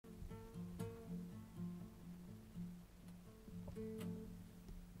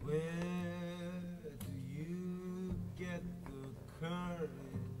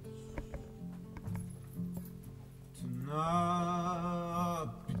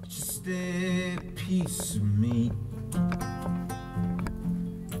just a piece of meat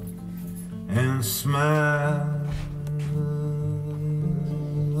and smile.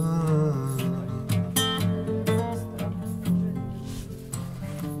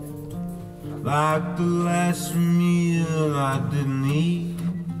 Like the last meal I didn't eat,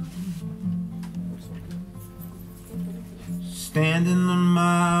 standing on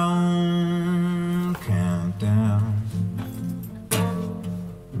my own countdown,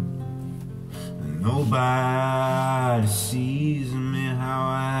 and nobody sees me how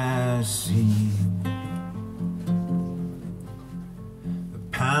I see.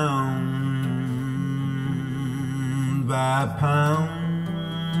 Pound by pound,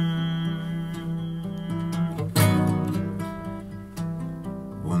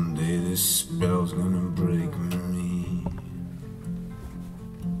 one day this spell's gonna break me,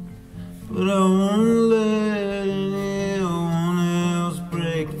 but I won't let anyone else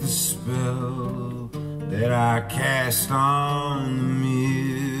break the spell that I cast on the mirror.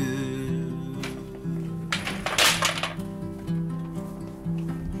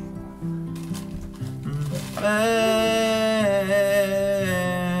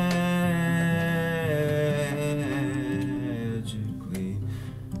 Magically,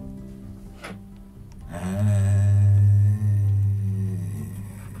 I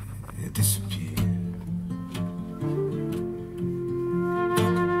disappear.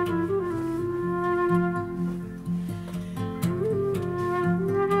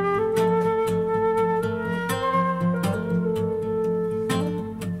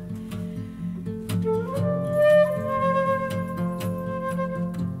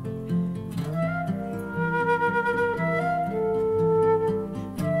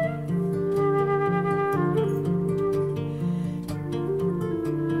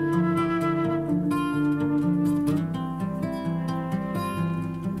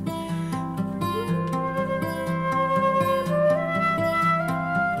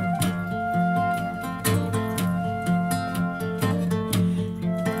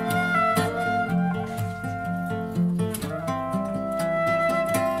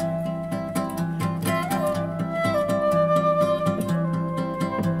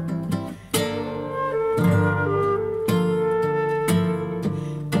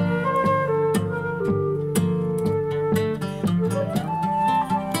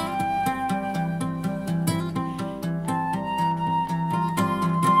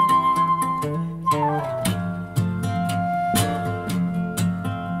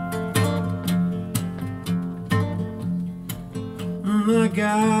 I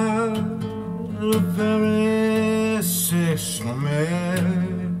got a very sexual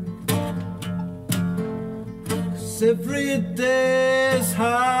man, 'cause every day's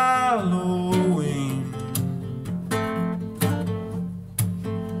Halloween,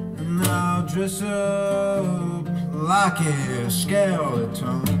 and I'll dress up like a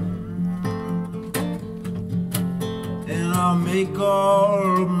skeleton, and I'll make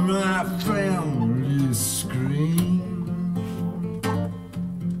all of my family scream.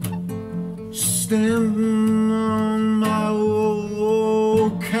 Standing on my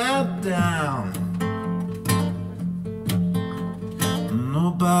old countdown,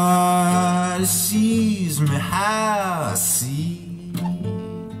 nobody sees me how I see.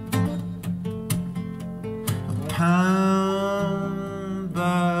 Pound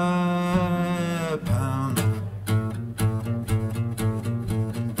by pound,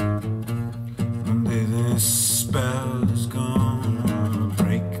 one day this spell is gonna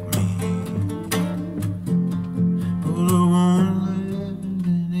break me, but I won't let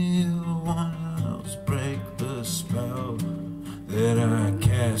anyone else break the spell that I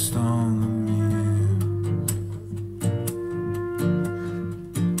cast on the mirror.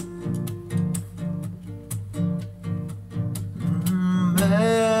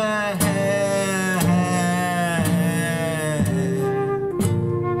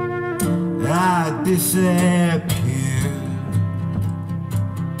 I disappear.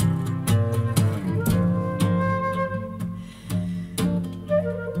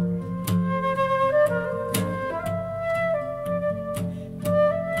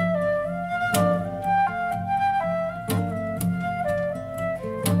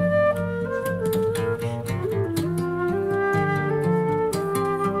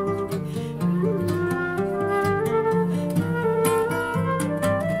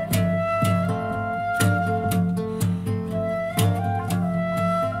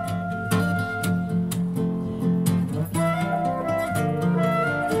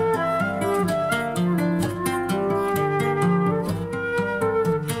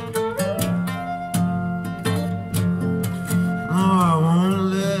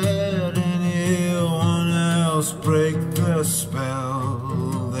 spell